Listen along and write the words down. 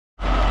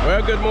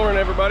Well, good morning,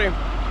 everybody.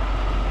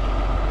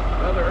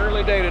 Another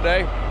early day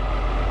today.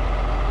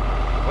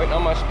 Waiting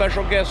on my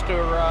special guest to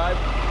arrive.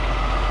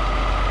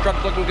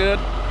 Truck looking good.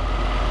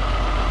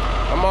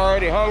 I'm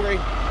already hungry.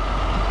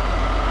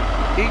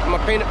 Eating my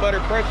peanut butter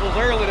pretzels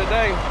early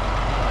today.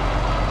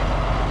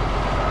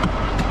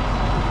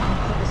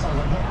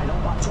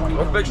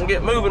 We're fixing to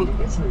get moving.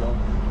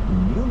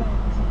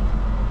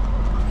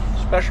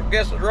 Special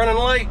guest is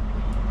running late.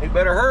 He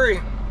better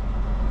hurry.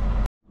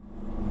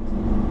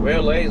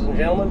 Well, ladies and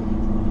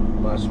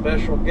gentlemen, my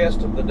special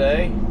guest of the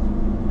day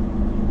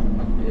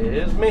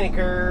is Mini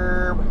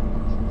Curb.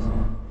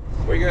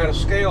 We got a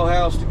scale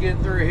house to get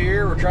through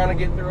here. We're trying to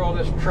get through all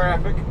this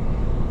traffic.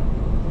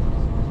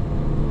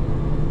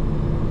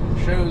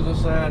 It shows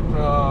us at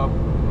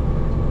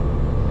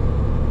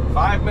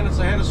 5 minutes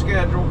ahead of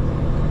schedule,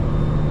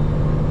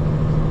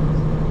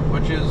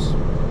 which is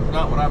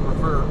not what I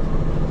prefer.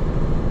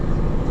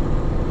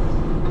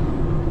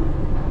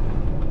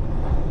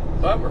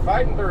 But we're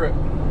fighting through it.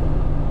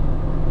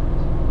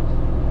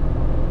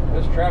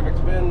 This traffic's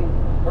been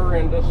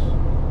horrendous.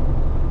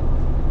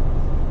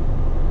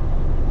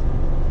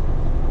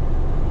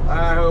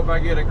 I hope I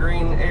get a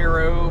green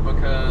arrow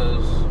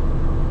because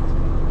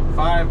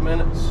 5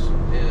 minutes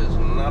is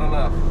not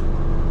enough.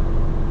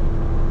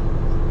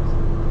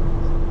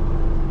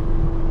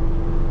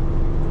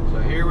 So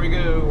here we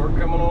go, we're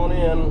coming on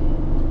in.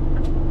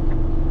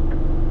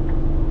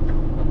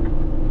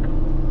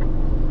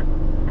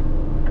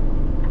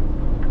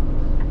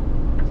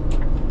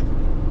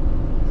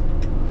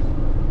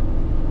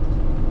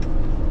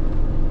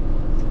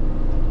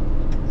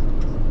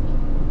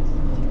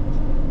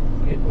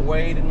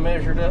 Weighed and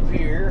measured up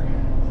here.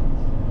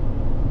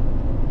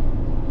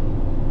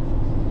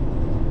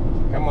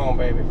 Come on,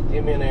 baby,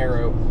 give me an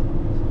arrow.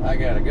 I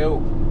gotta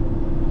go.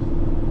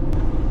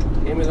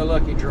 Give me the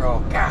lucky draw.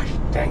 Gosh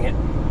dang it.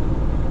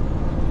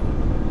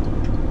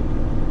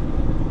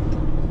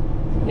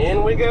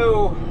 In we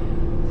go.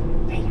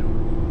 Damn.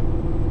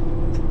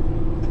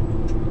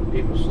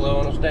 People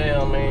slowing us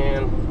down,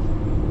 man,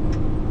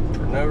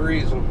 for no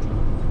reason.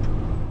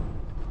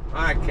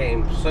 I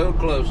came so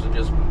close to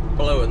just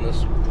blowing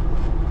this,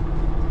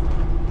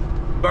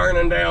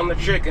 burning down the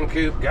chicken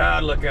coop.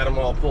 God, look at them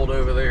all pulled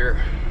over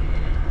there.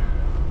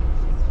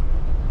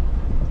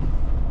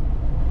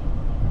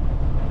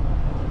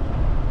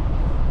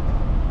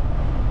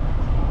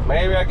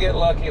 Maybe I get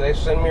lucky, they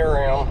send me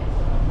around.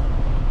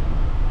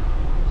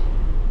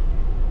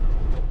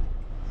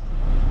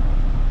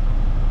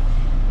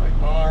 Waiting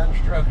on our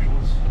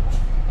instructions.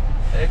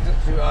 Exit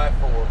to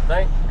I-4,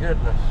 thank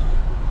goodness.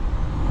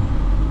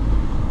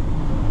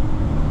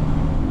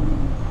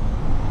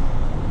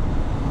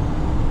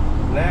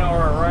 Now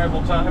our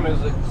arrival time is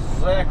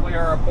exactly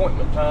our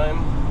appointment time.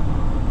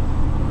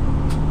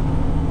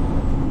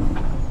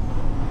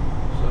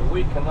 So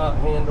we cannot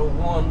handle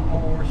one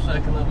more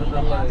second of a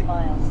delay.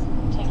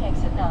 Take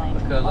exit 9.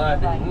 Because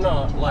I do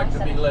not like to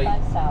be late.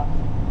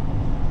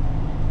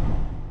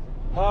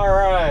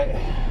 Alright,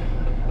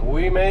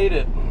 we made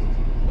it.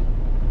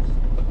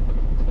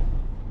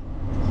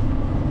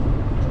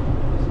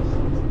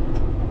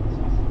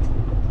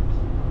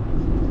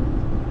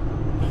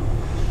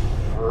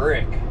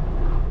 Frick.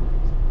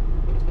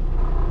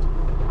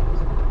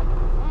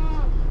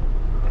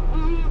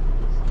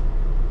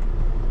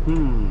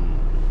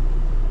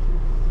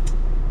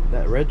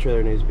 That red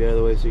trailer needs to be out of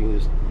the way so you can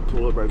just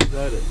pull up right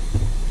beside it.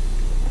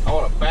 I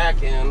want to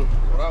back in.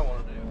 That's what I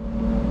want to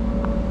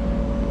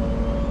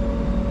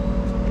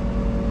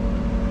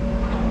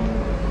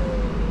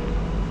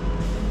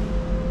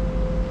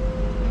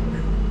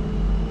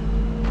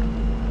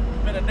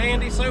do. Been a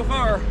dandy so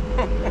far.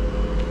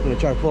 I'm gonna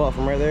try to pull out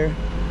from right there.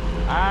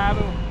 I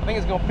think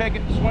it's gonna pick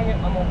it, swing it,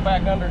 and I'm gonna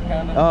back under it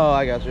kind of. Oh,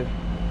 I got you.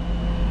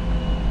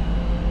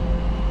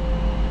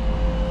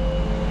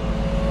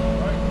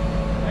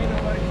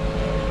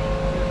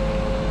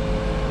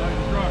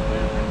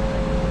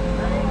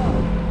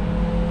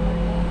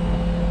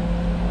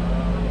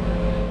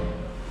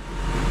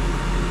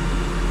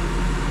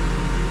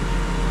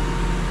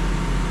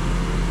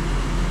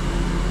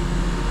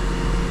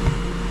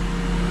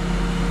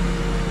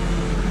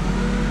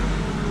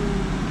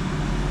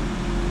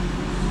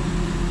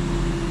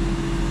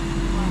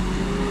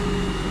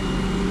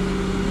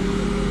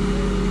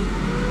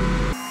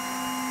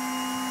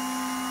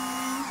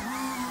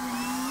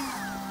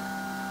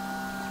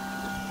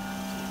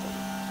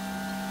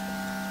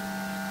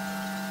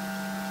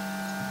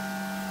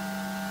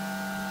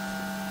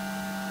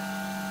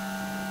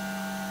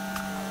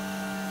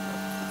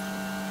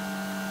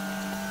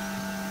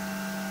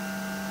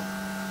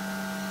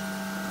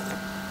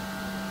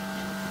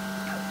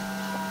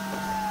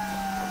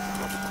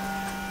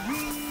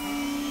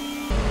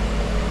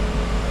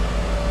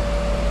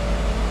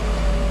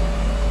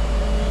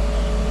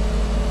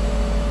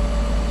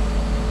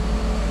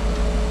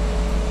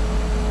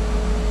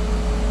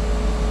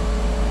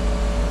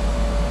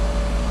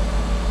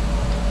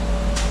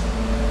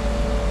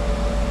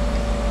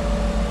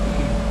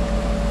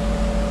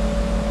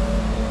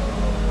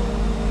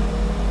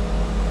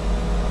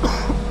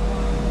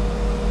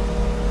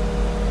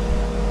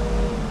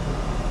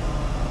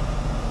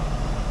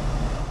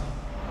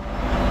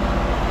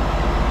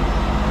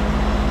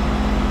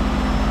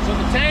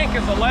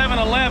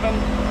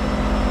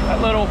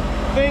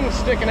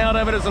 sticking out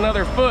of it is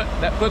another foot.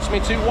 That puts me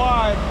too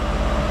wide.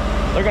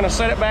 They're gonna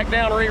set it back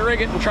down, re-rig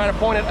it, and try to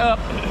point it up.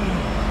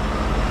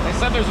 They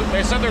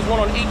said there's one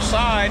on each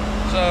side,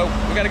 so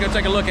we gotta go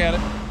take a look at it.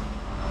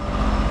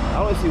 I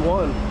only see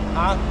one.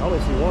 Huh? I only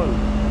see one.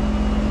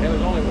 Yeah,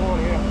 there's only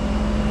one,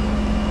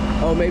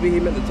 yeah. Oh, maybe he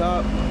meant the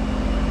top.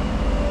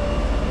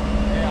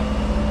 Yeah.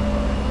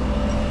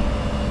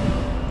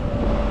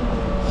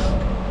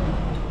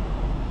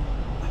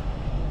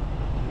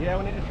 Yeah,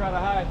 we need to try to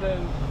hide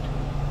those.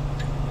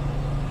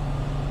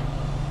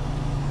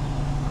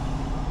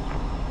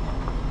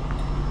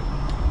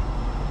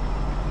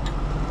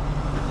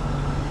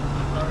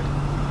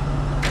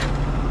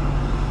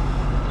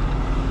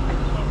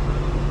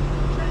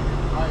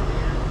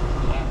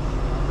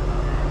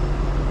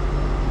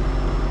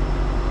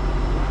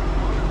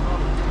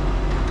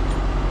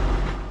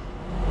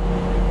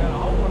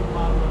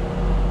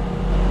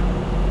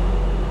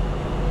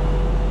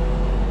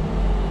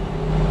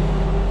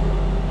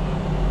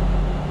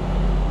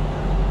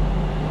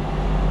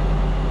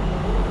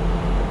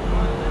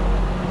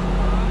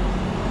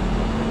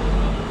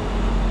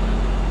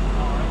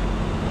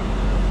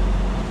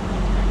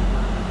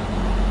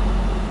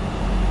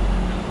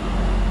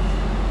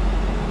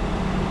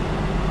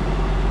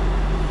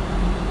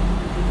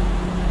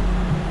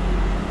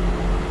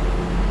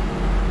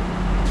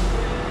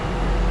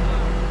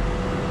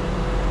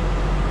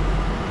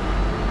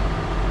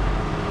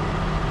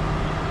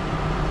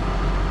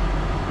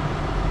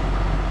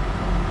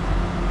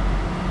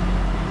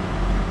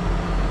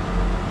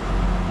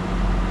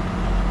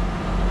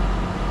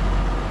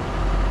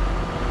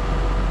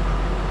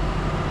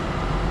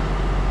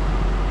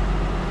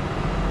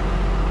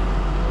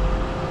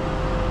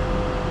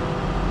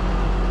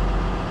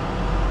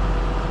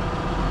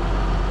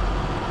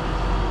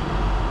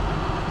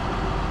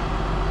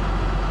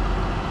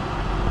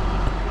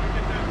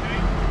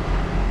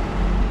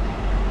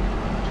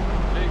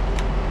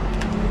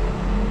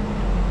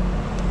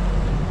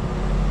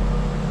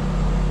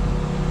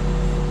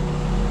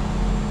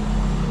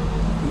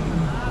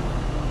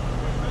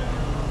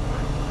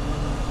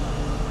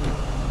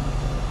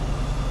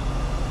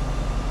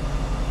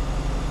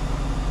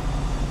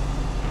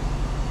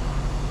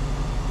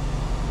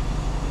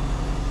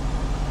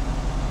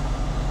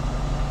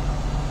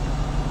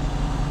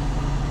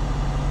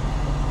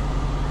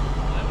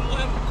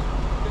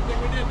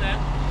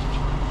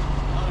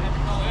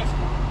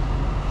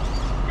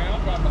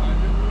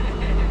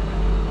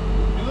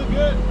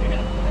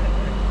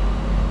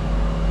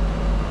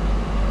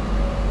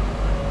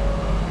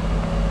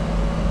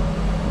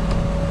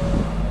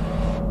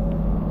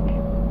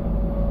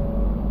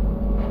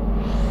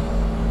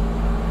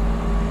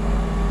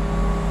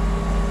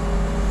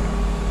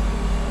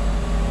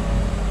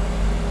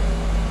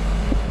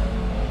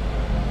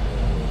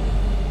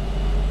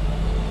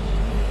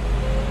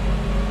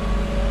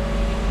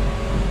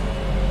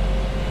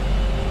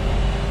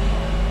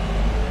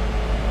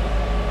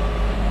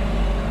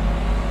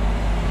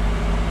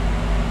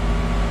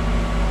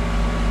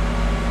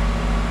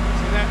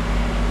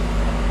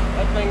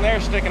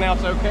 Sticking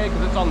out's okay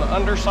because it's on the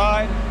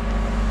underside.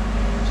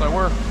 So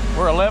we're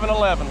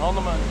 11-11 on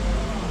the money.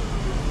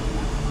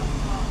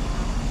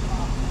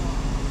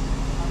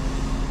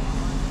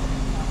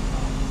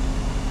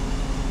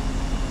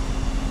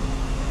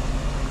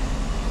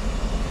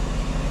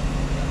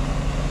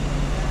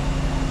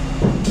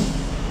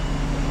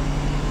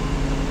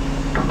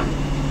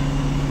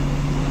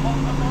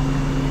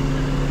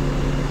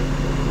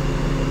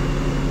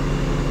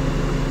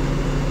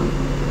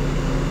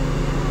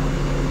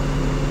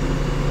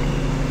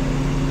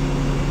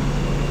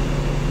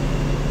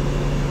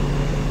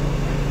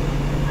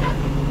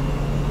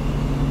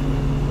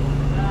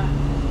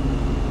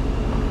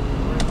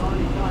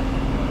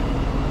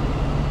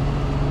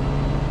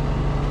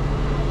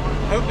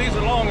 Hope these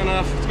are long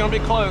enough. It's gonna be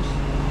close.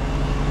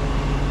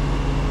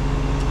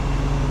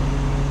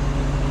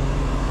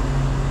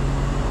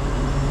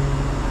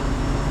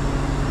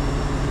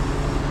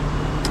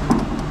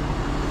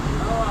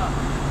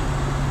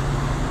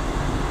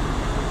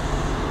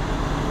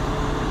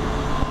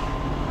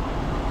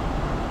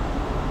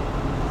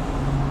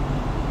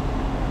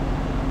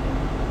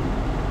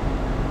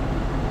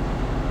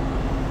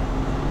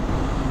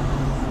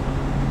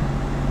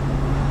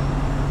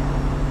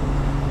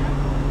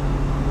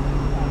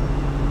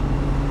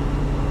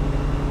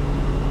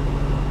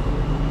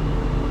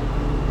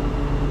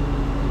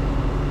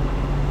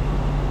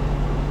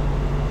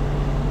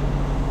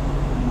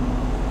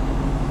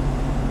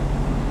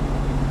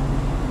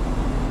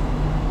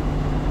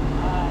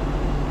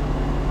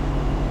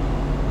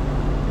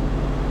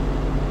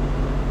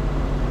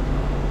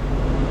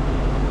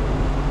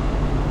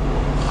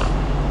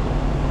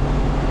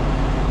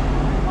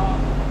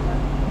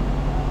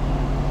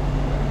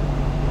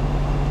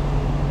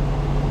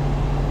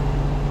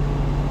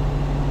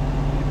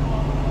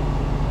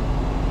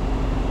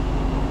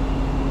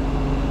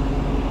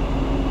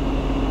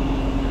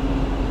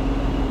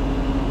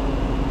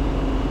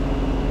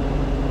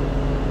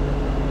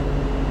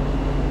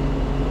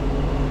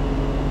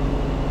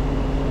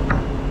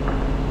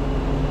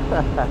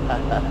 Just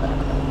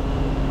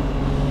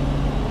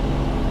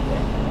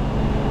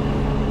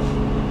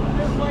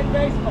like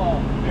baseball.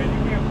 Yeah, you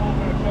can't pull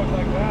in a truck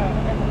like that.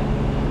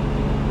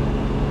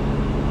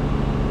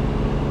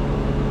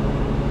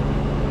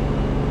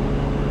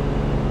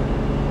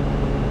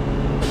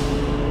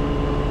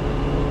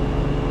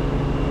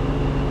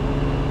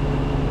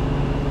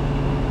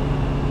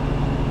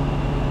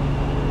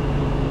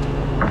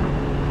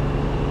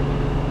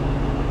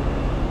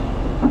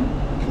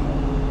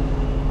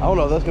 I don't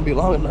know if that's gonna be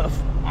long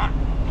enough.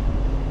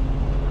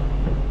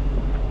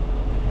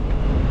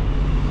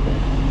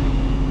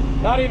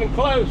 Not even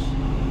close.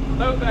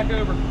 Throw it back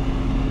over.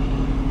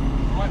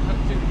 Might put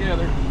the two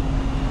together.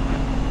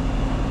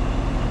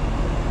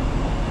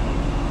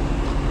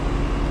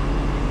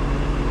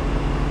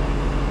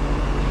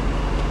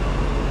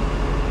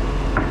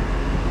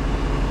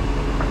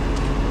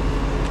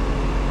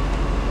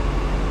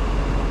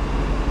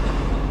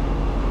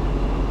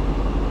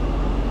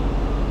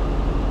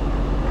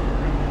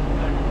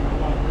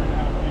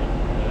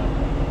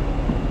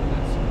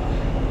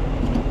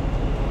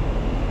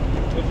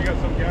 If you got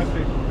some gas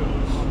station filled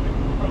or something.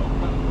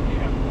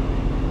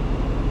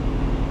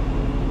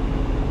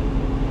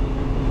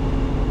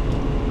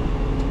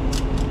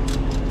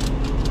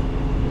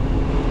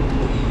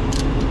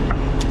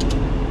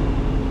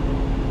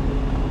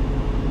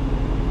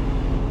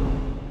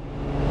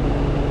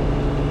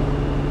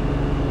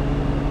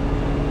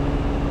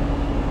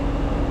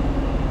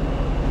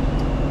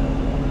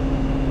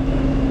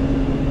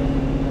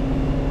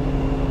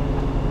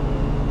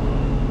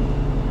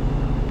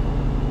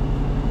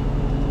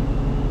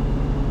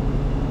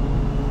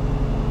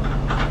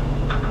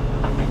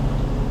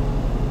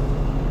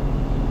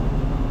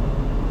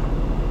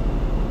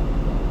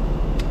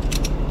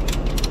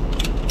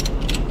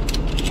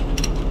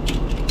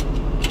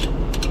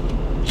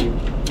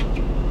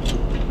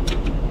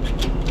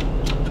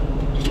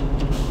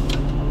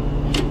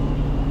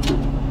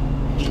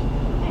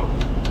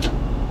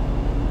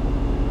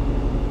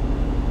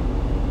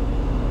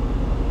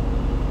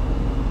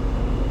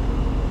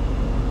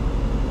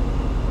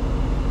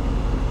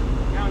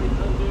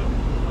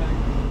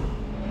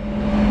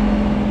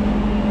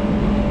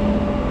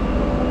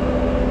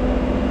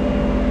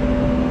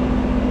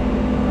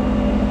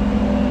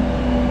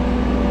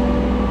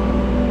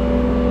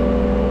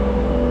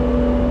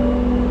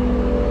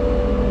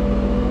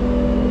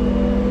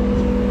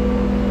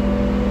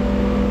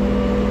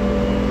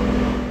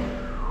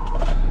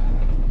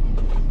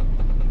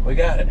 We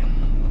got it.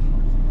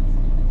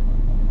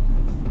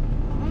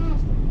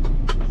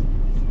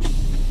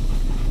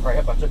 All right,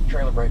 I took the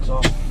trailer brakes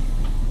off.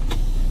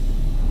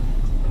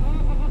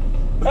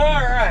 All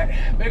right,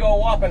 big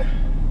old whopping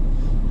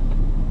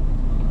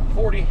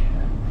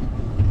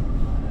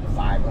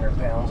 4,500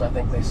 pounds, I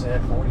think they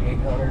said,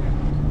 4,800,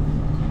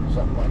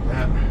 something like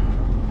that.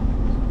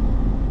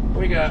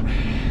 We got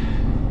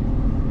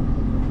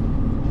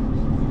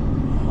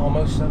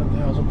almost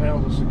 7,000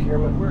 pounds of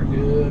securement. We're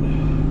good.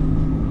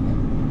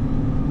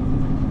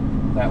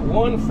 That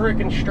one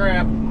freaking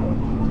strap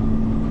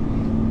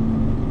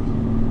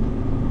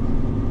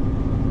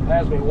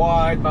has me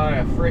wide by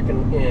a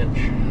freaking inch.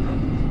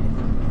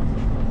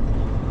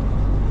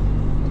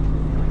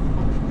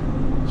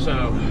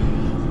 So,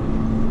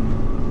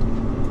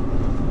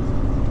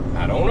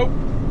 I don't know.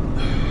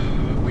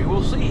 We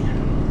will see.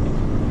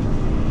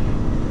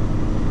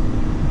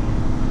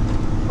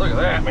 Look at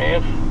that,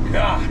 man.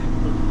 God.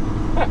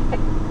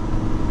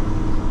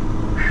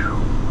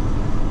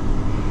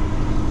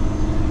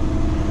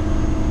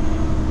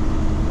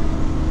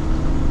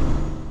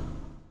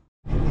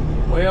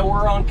 Well,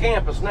 we're on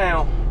campus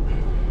now.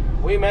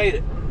 We made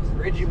it.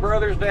 Ritchie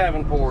Brothers,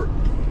 Davenport.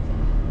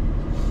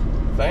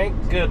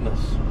 Thank goodness.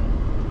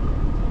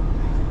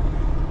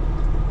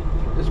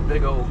 Get this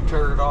big old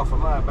turd off of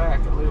my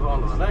back and move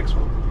on to the next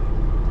one.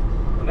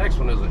 The next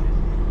one is a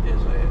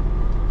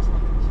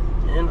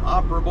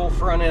inoperable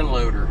front end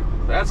loader.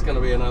 That's going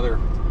to be another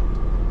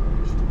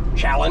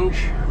challenge,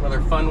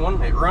 another fun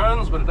one. It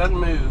runs, but it doesn't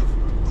move.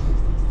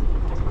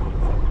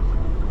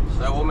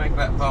 So we'll make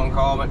that phone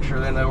call, make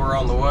sure they know we're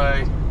on the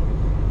way.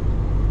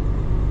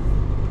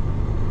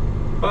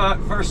 But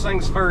first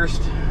things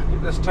first,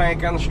 get this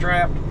tank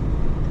unstrapped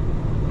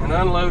and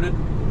unloaded.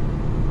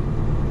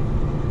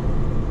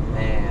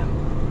 And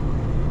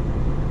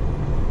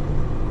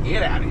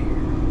get out of here.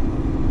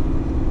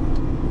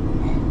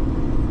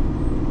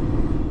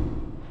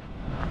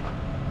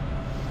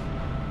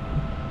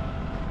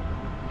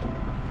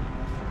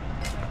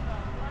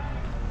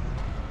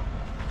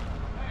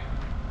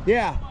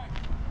 Yeah.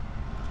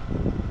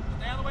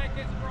 Stay out of the way in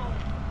case it's rolling.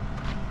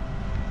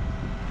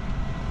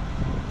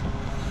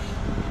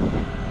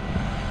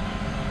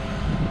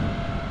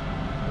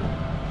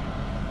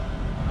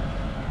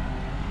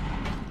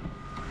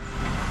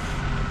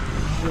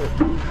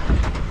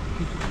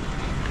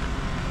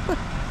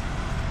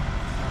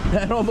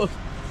 That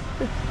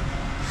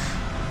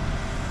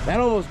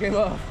almost came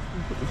off.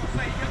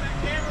 Say, you got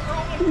that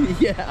camera rolling?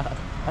 Yeah,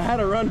 I had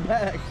to run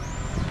back.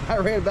 I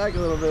ran back a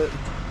little bit.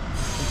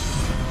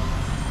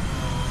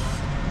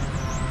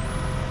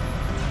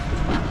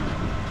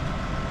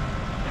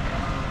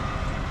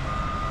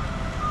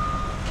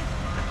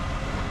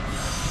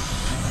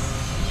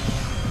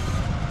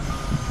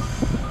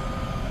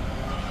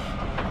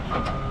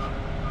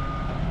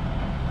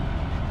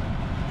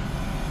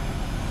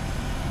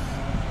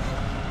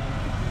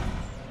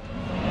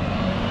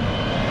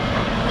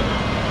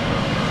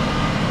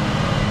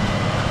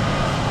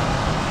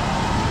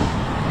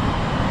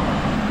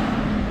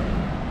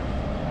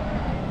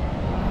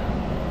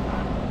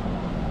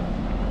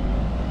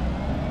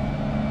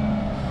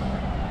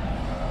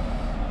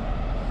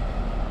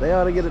 They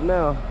ought to get it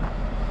now.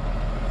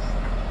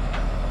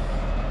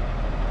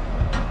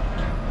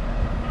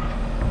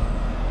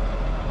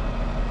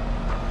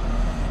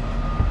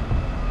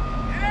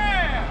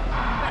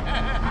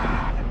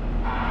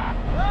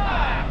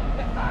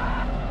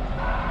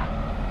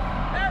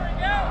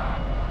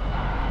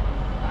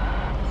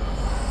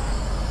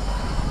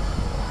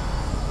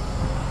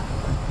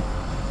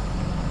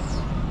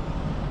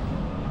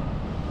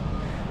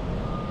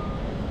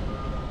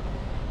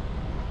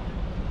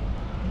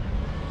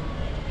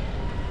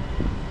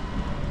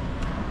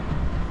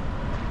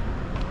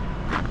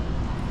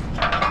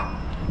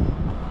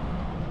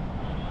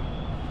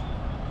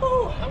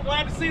 I'm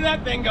glad to see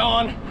that thing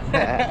gone.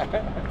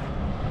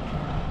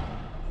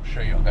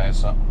 Show you guys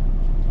something.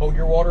 Hold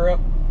your water up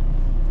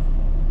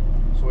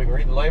so we can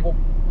read the label.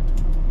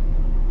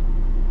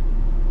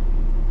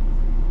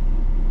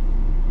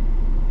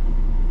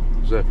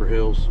 Zephyr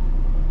Hills.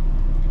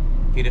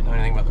 He didn't know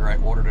anything about the right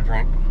water to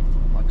drink,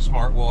 like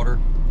Smart Water,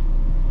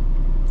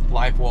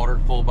 Life Water,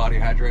 full body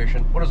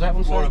hydration. What does that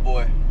one say? Florida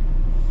boy.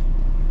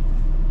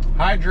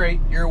 Hydrate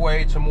your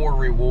way to more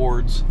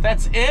rewards.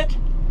 That's it?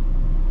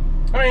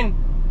 I mean,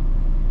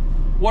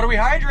 what are we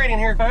hydrating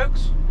here,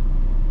 folks?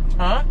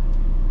 Huh?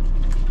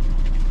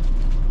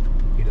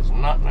 He does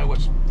not know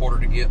what water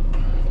to get.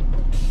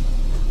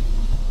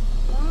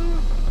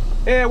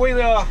 Yeah, we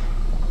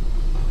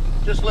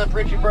just left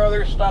Ritchie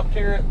Brothers, stopped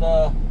here at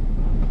the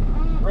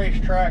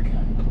racetrack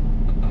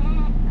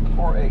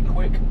for a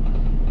quick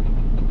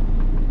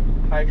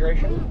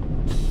hydration.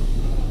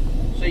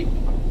 See,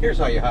 here's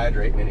how you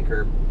hydrate, Mini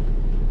Curb.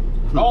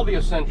 All the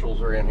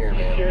essentials are in here,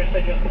 man.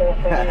 Seriously, just pull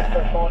from here,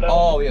 start falling down.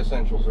 All the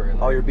essentials are in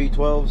there. All your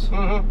B12s.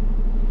 Mm-hmm.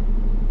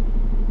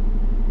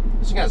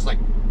 This thing has like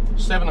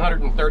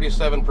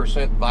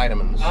 737%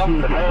 vitamins. I'm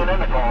the man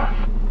in the car.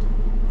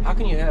 How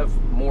can you have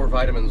more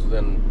vitamins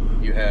than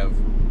you have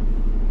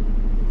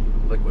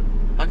liquid?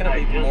 How can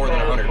it be more than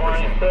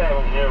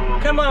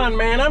 100%? Come on,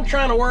 man. I'm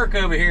trying to work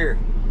over here.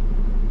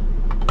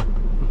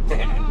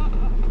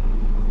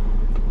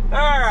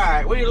 All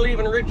right, we're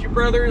leaving Ritchie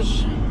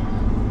Brothers.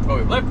 Oh,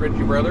 we've left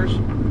Ritchie Brothers.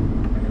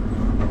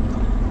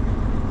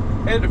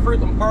 Headed to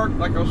Fruitland Park,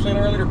 like I was saying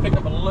earlier, to pick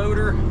up a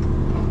loader.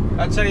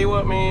 I tell you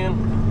what, man,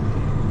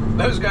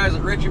 those guys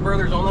at Ritchie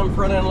Brothers on them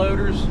front end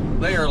loaders,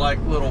 they are like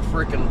little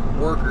freaking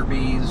worker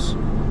bees.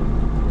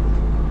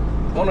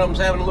 One of them's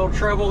having a little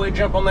trouble, they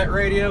jump on that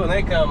radio and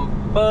they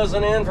come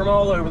buzzing in from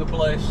all over the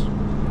place.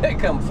 They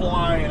come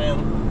flying in,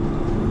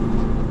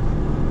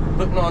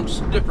 putting on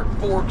different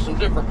forks and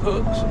different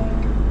hooks.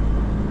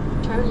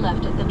 Turn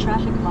left at the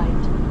traffic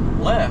light.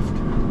 Left.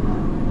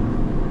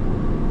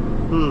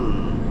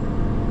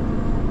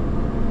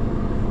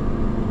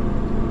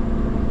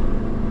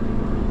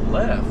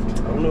 Left.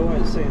 I don't know why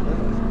he's saying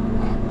that.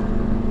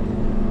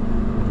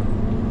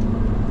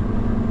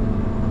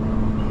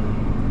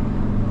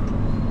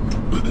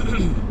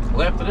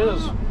 Left it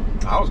is.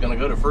 I was going to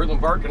go to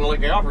Fruitland Park and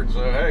Lake Alfred, so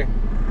hey,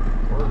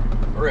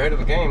 we're ahead of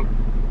the game.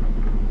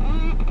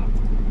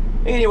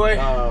 Anyway,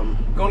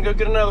 going to go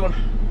get another one.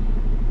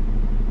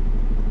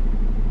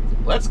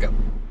 Let's go.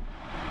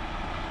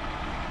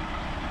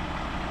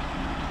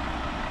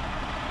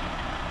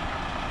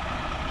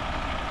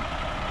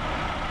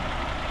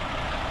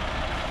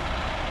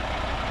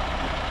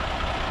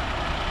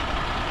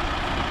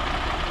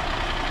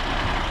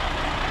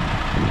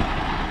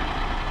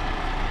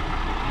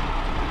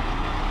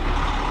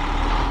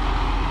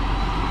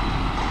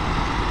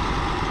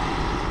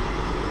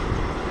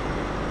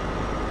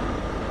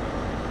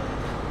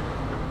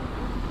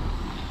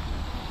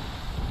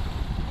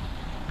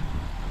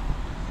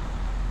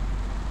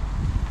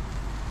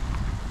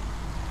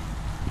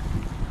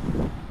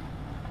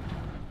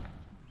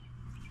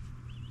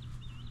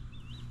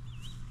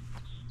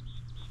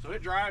 So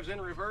it drives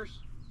in reverse? As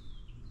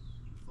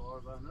far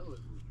as I know,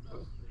 it's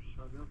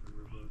hung up in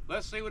reverse.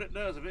 Let's see what it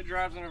does. If it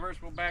drives in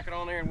reverse, we'll back it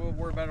on there and we'll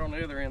worry about it on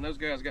the other end. Those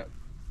guys got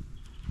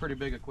pretty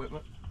big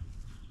equipment.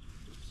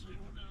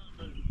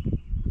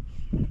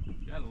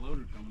 Got a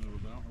loader coming over,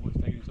 but I don't know what's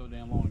taking so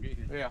damn long to get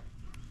here. Yeah.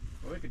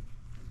 Well, we could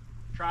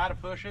try to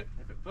push it.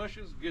 If it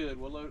pushes, good.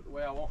 We'll load it the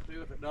way I want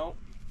to. If it don't,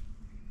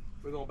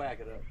 we're going to back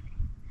it up.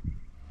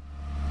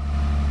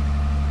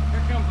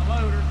 Here comes the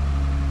loader.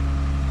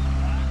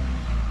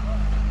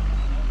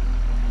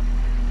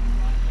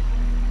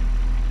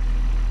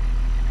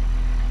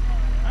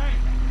 Hey,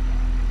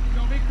 it's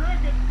going to be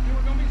crooked. Then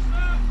we're going to be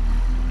stuck.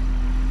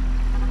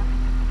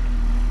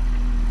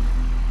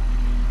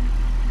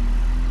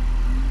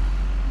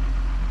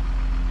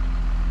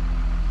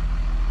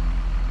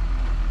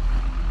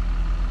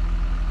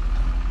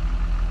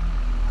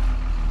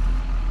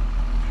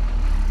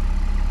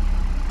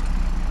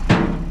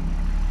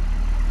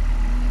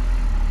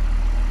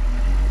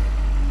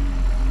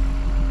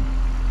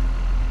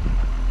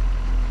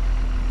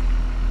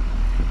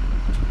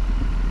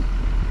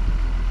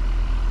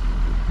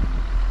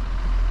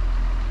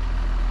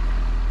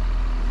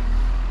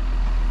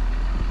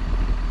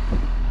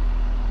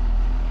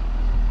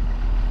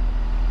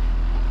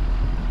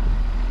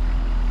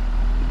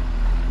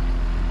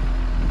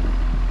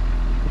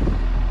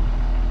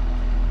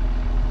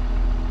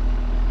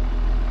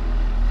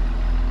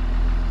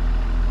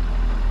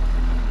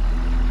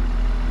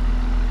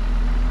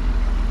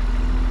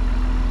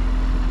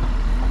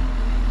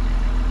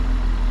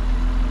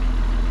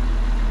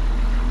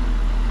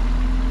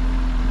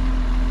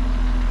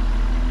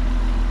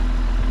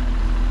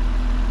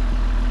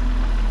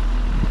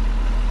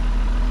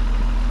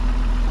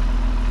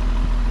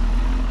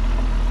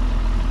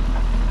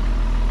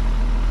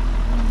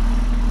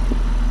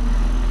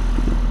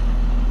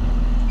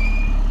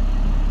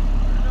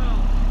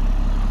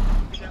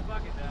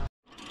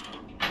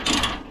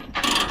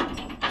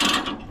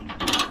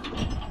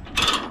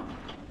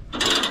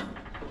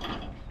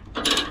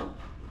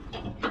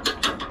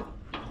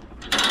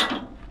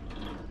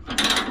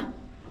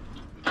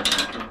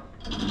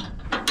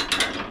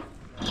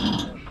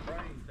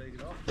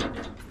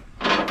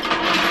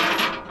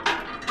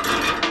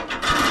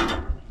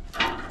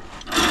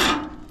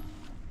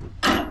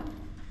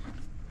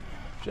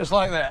 Just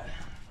like that.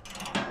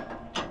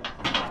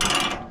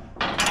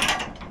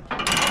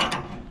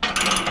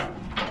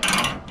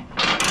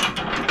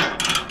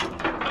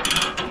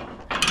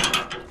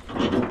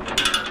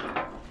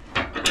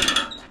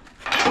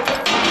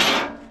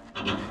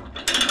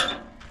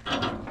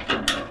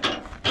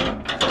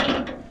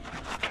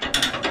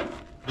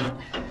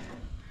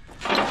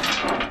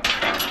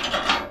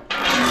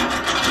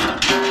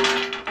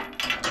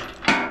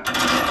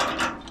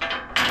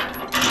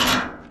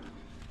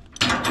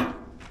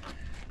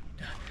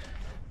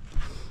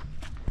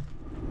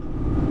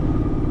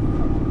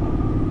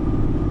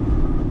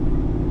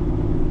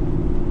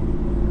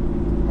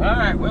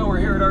 Alright, well, we're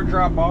here at our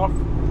drop-off.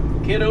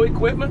 Kiddo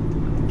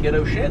equipment,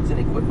 Kiddo sheds and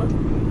equipment,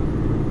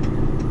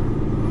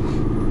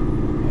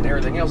 and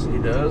everything else that he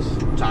does,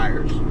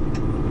 tires.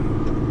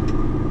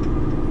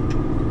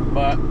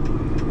 But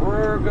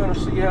we're going to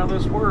see how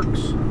this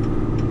works.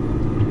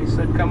 He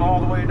said come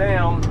all the way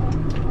down.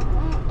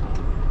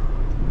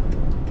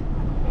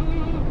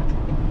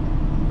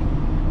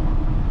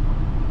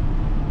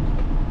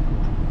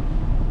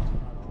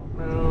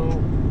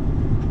 No.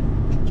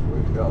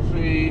 Y'all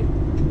see.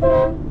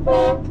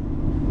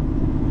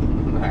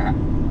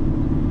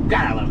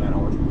 God, I love that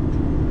horn.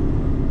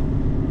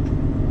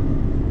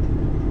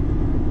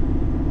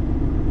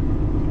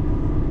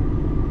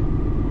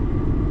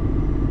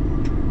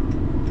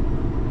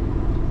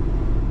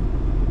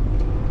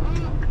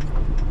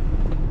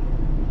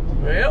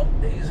 Well,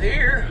 he's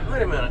here.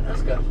 Wait a minute,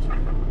 that's got a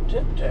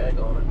tip tag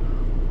on it.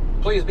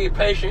 Please be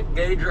patient,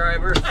 gay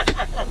driver.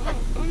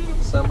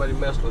 Somebody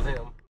messed with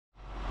him.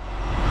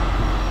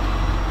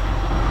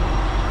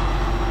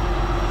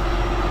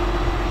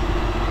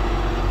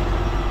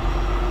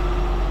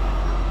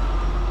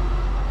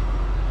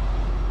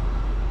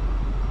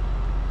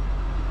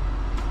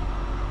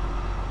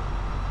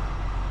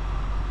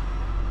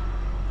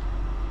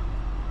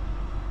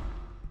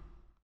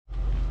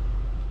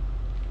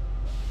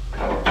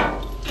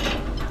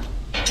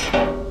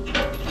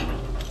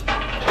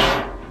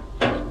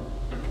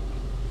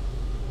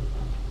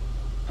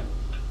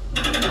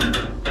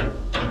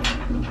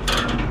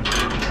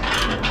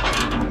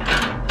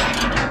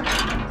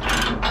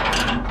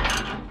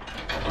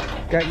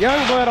 Got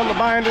young blood on the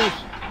binders.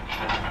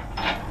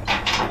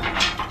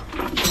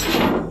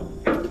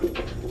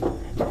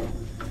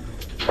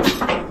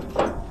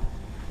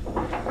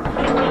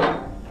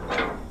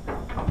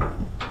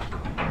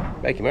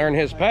 Make him earn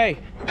his pay.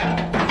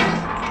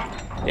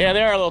 Yeah,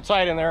 they are a little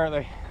tight in there, aren't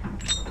they?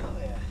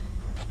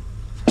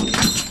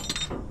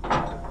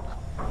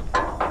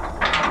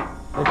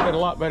 They fit a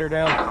lot better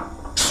down.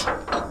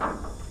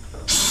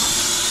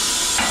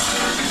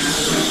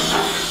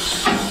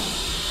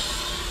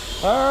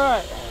 All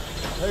right,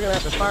 they're gonna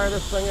have to fire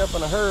this thing up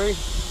in a hurry,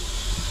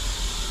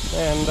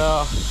 and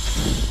because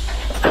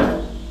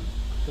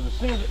as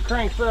soon as it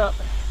cranks up,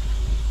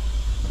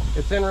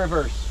 it's in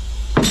reverse.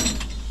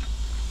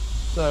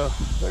 So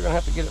they're gonna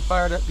have to get it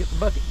fired up, get the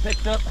bucket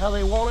picked up how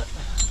they want it,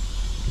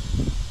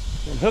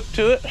 and hook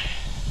to it,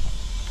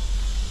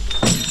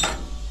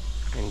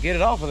 and get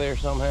it off of there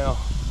somehow.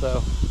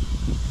 So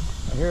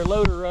I hear a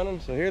loader running,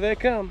 so here they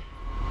come.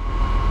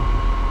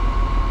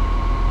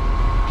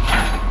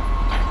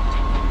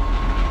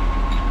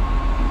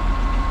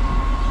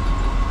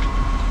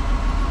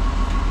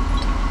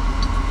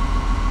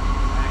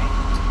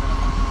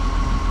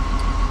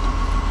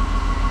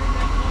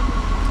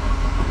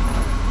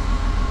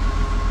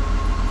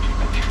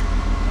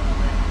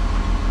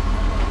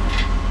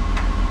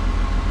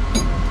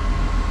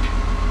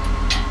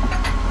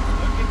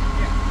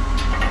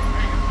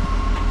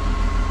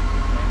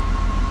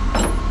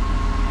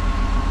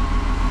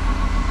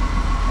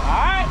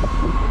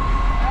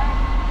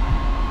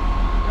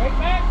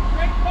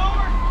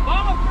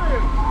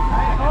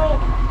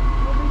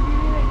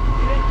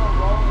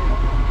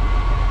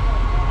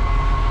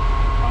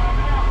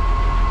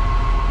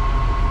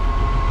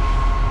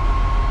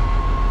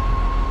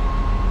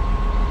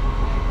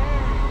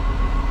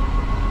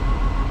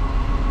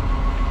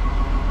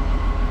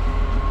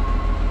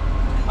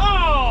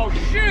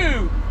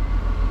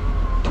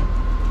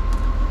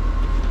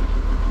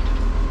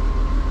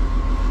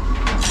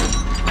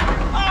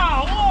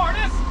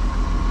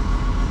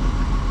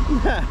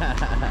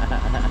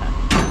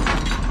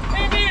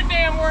 Give me a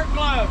damn work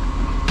glove.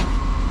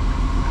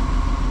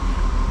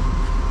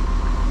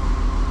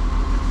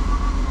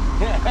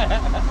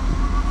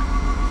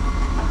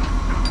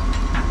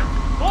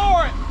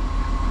 Floor it.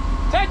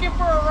 Take him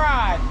for a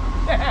ride.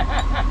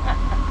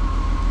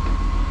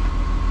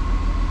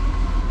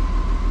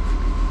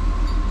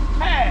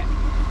 Hey,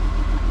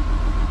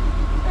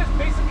 this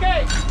piece of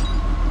cake.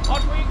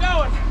 Watch where you're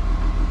going.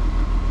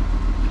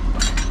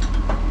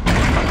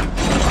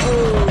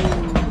 Oh.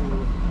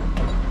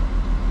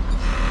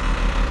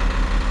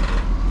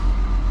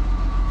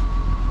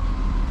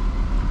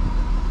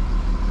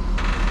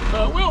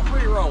 Wheel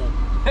free roll.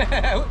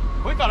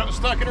 We thought it was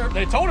stuck in.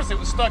 They told us it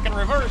was stuck in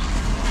reverse.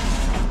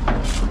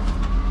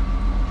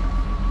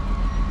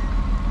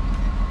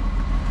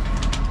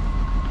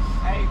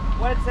 Hey,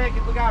 1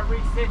 second, we gotta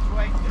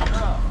resituate the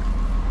truck.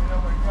 You know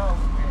where it goes,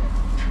 man.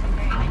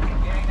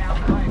 He ain't out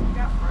the way. We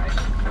got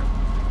brakes.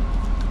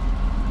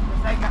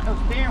 Because they got no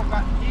steering, we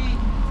got the key.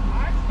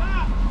 Alright,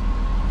 stop.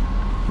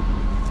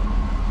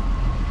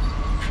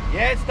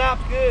 Yeah, it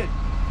stops good.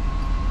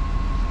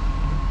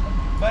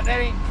 But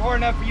that ain't far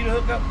enough for you to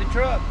hook up the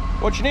truck.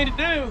 What you need to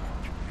do,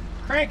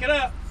 crank it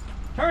up,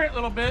 turn it a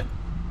little bit,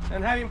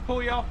 and have him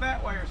pull you off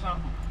that way or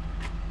something.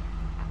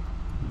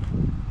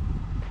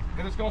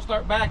 Because it's going to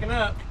start backing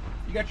up.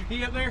 You got your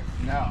key up there?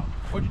 No.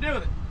 What'd you do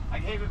with it? I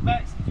gave it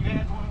back since you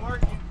had one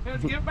working.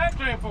 What'd you give it back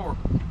to him for?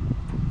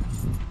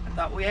 I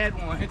thought we had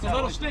one. It's a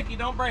little sticky,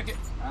 don't break it.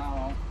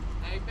 Oh.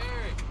 Hey,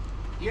 Barry.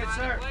 Yes,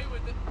 sir. Play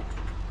with it.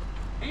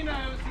 He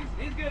knows,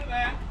 he's good at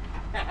that.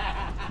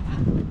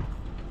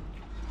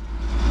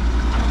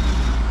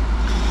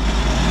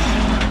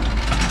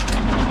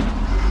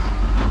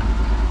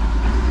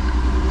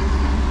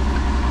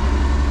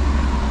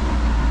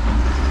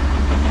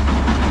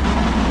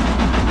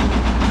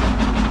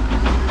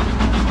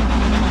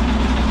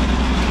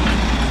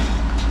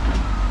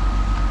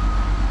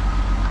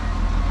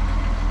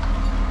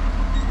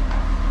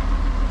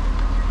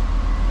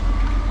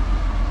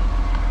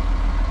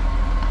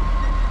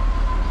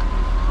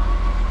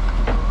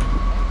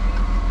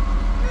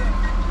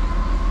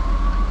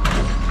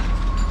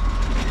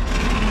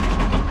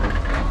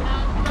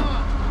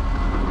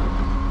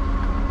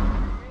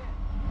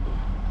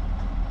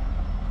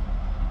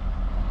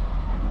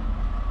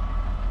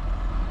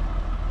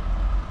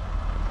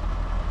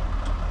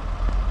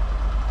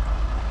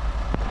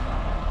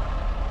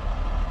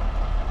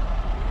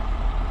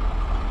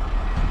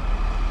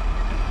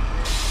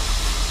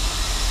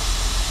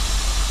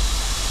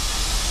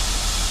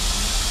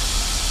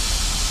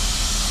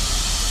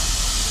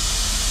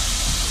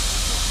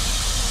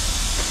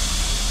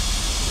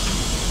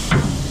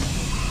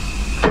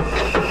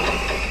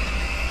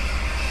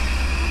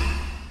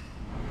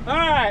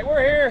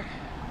 We're here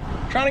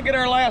trying to get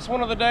our last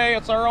one of the day.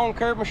 It's our own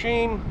curb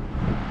machine.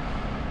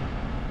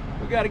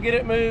 We got to get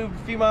it moved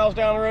a few miles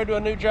down the road to a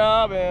new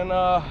job and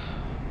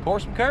pour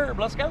some curb.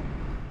 Let's go.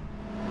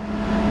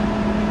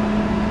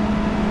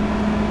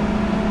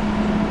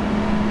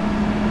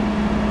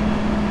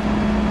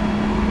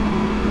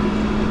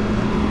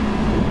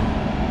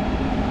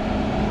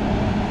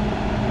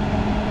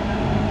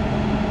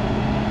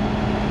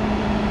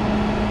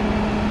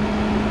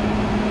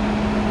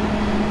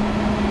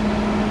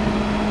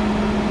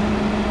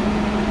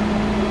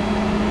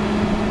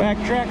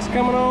 Back track's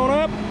coming on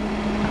up,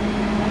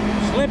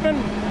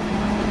 slipping,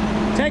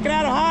 take it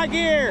out of high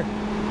gear.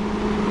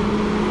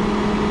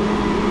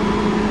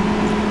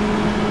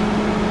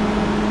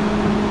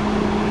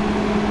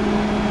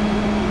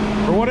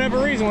 For whatever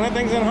reason, when that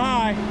thing's in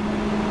high,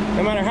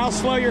 no matter how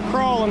slow you're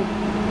crawling,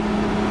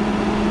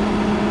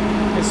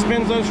 it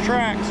spins those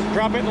tracks.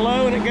 Drop it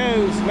low and it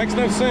goes. Makes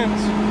no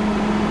sense,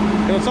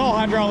 because it's all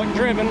hydraulic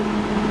driven.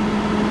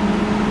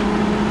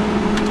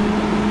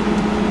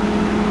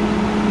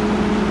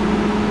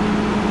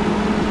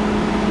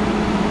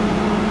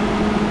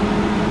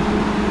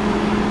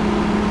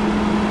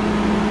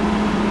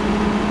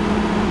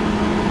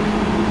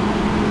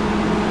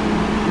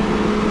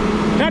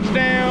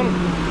 Touchdown.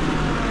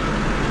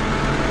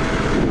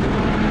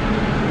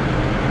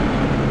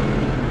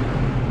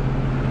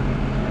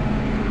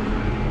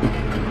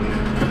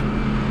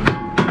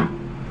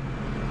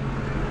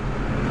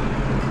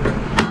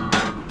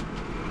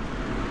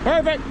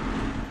 Perfect.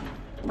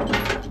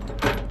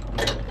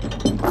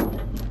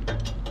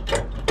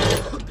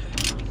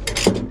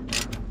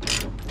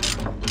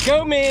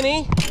 Go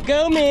Minnie,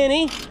 go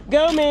Minnie,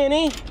 go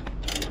Minnie.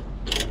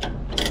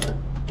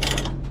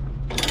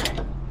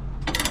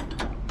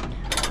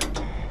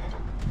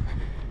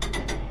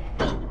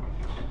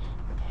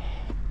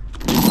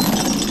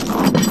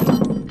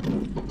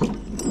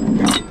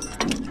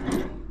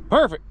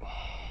 Perfect.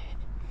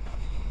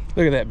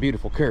 Look at that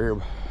beautiful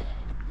curb.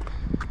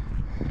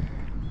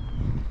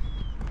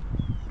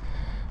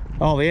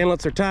 All the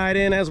inlets are tied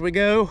in as we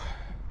go.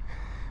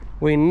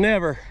 We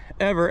never,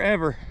 ever,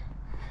 ever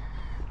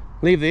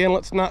leave the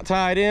inlets not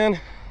tied in.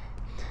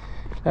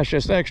 That's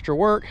just extra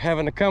work,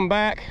 having to come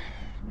back,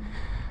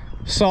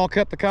 saw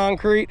cut the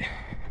concrete,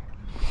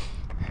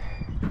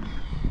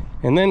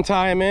 and then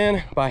tie them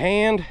in by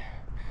hand.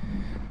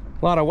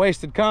 A lot of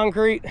wasted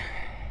concrete.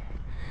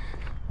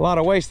 A lot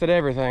of wasted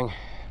everything.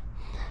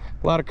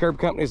 A lot of curb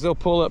companies, they'll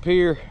pull up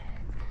here,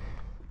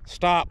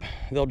 stop,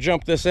 they'll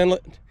jump this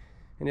inlet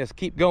and just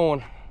keep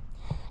going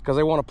because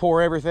they want to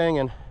pour everything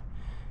in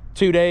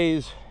 2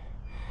 days.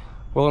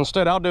 Well,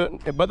 instead I'll do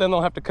it, but then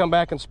they'll have to come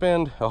back and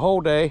spend a whole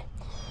day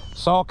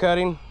saw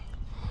cutting,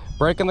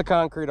 breaking the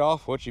concrete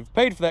off, which you've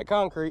paid for that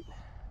concrete.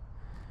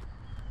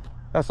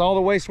 That's all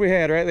the waste we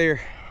had right there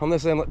on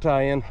this inlet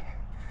tie-in.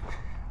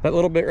 That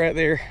little bit right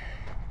there.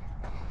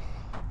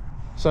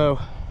 So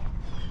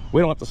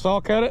we don't have to saw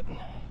cut it,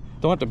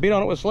 don't have to beat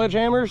on it with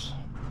sledgehammers.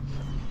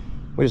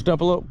 We just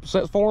dump a little,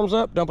 set forms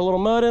up, dump a little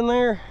mud in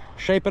there,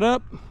 shape it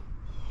up.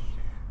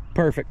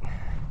 Perfect.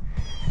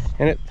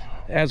 And it,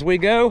 as we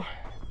go,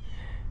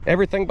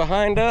 Everything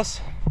behind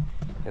us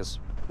is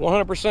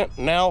 100%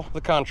 now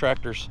the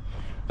contractors.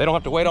 They don't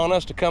have to wait on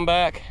us to come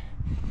back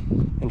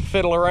and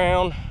fiddle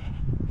around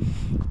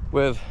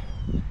with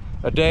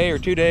a day or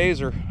 2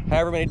 days or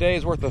however many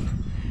days worth of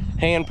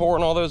hand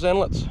pouring all those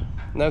inlets.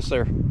 No,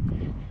 sir.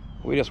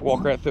 We just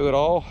walk right through it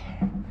all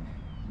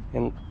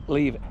and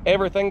leave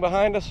everything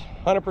behind us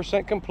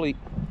 100% complete.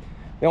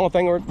 The only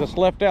thing that's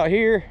left out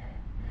here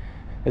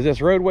is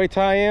this roadway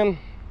tie-in.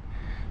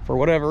 For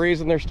whatever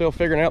reason, they're still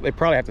figuring out. They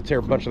probably have to tear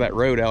a bunch of that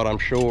road out, I'm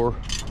sure.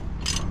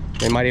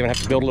 They might even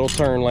have to build a little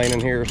turn lane in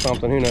here or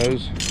something, who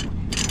knows.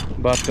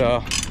 But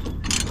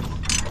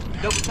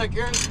Double check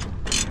yours?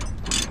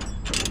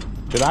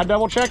 did I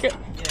double check it?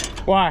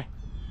 Yeah. Why?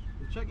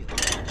 Go check it.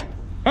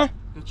 Huh?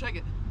 Go check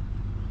it.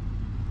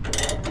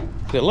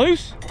 Is it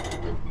loose?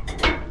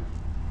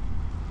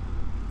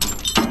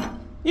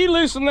 You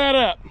loosen that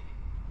up.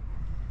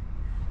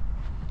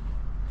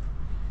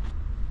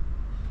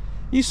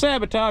 You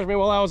sabotaged me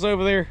while I was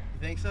over there You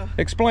think so?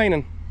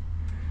 explaining.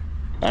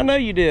 I know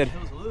you did.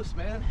 It was loose,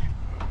 man.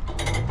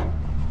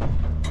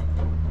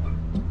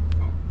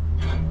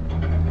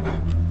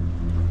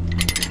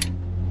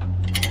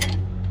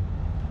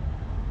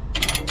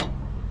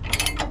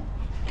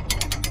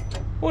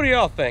 What do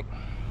y'all think?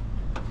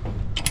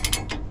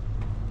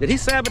 Did he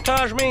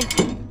sabotage me?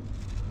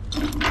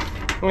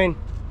 I mean,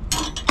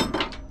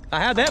 I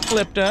had that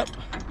flipped up.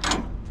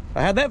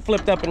 I had that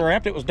flipped up and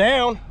wrapped. It was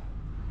down.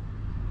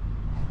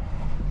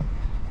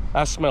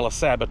 I smell a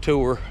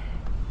saboteur.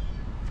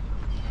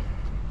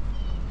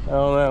 I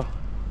don't know.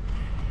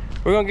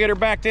 We're gonna get her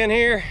backed in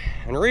here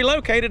and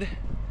relocated.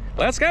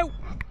 Let's go.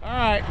 All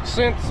right,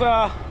 since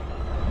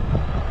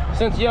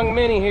young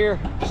Minnie here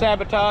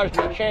sabotaged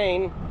the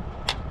chain,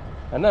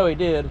 I know he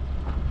did.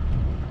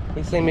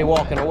 He seen me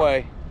walking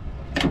away.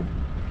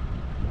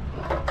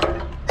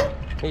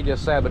 He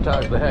just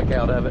sabotaged the heck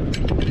out of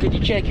it. Did you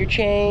check your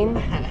chain?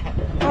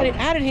 How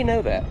did he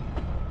know that?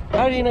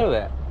 How did he know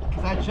that?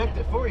 Because I checked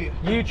it for you.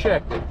 You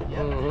checked it. Yep.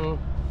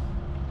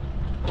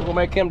 Mm-hmm. We'll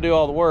make him do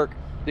all the work.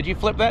 Did you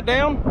flip that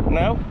down?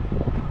 No.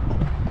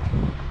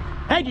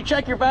 Hey, did you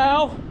check your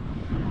valve?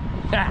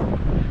 Ha!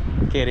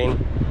 Kidding.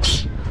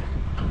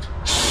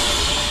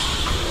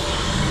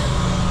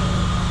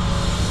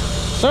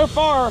 So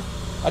far,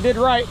 I did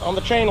right on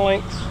the chain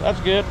links. That's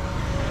good.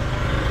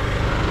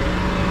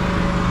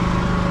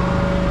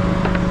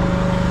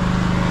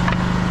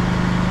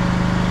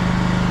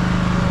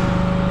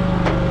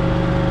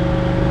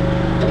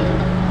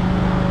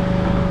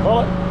 Pull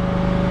it.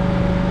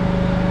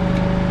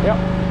 Yep.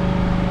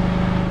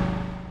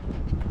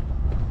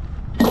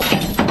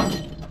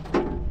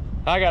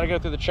 I gotta go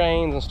through the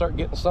chains and start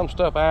getting some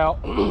stuff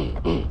out.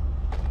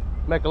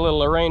 Make a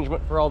little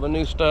arrangement for all the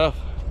new stuff.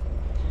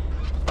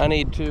 I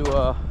need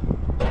to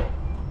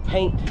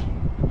paint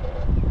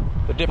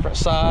the different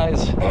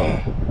size,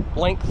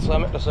 lengths, I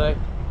meant to say,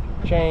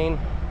 chain.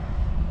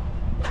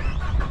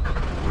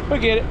 We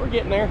get it, we're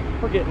getting there,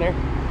 we're getting there.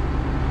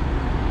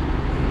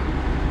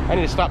 I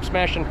need to stop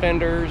smashing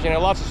fenders, you know,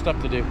 lots of stuff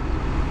to do.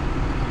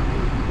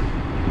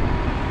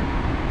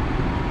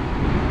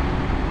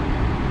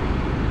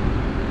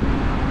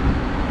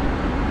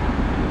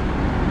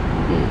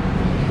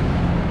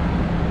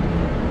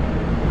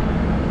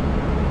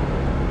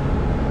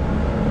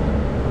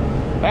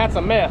 That's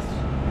a mess.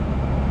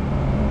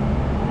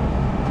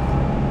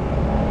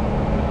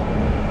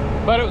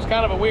 But it was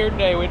kind of a weird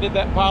day. We did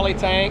that poly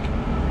tank.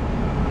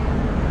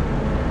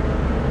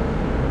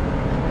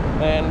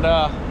 And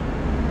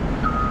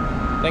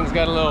things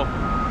got a little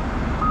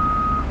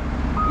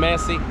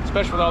messy,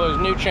 especially with all those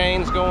new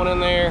chains going in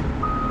there.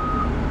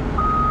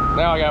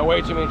 Now I got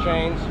way too many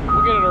chains.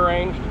 We'll get it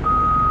arranged.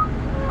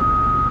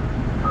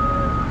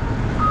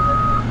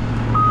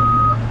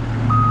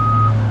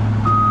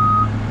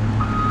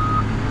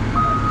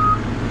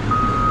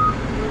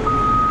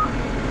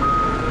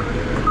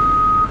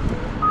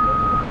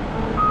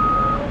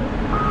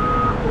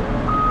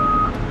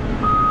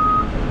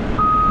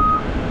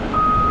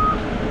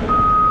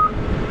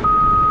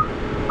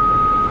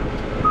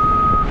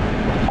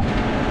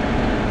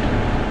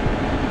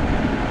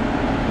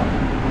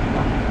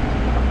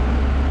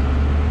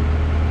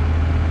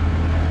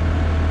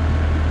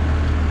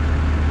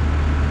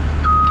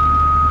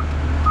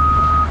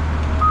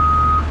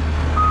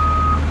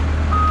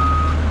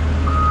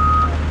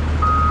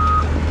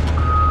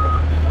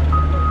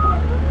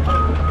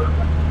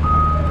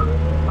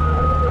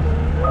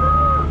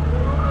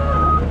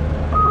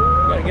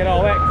 Get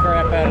all that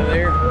crap out of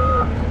there.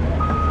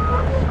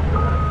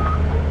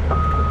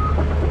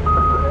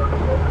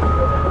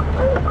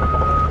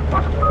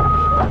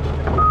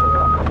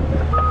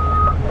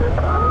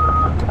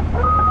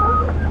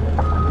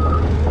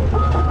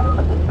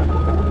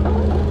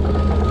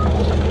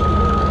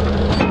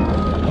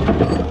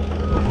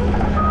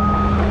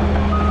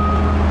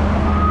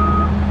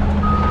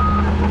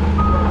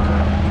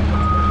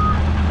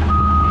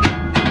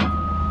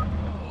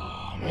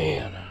 Oh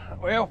man.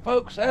 Well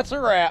folks, that's a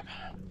wrap.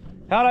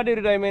 How'd I do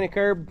today, Mini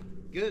Curb?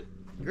 Good.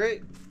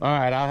 Great. All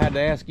right, I had to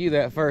ask you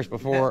that first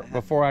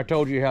before I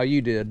told you how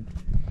you did.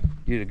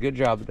 You did a good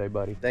job today,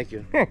 buddy. Thank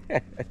you.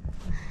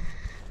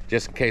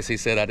 Just in case he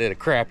said I did a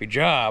crappy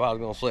job, I was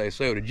gonna say,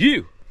 so did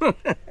you.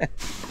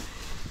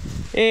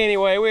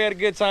 Anyway, we had a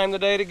good time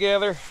today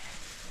together.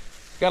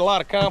 Got a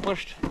lot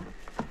accomplished.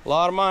 A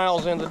lot of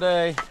miles in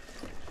today.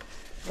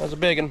 That was a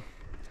big one.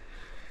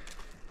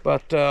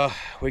 But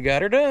we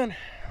got her done.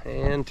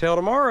 Until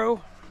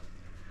tomorrow,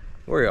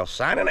 we're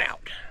signing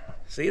out.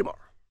 See you tomorrow.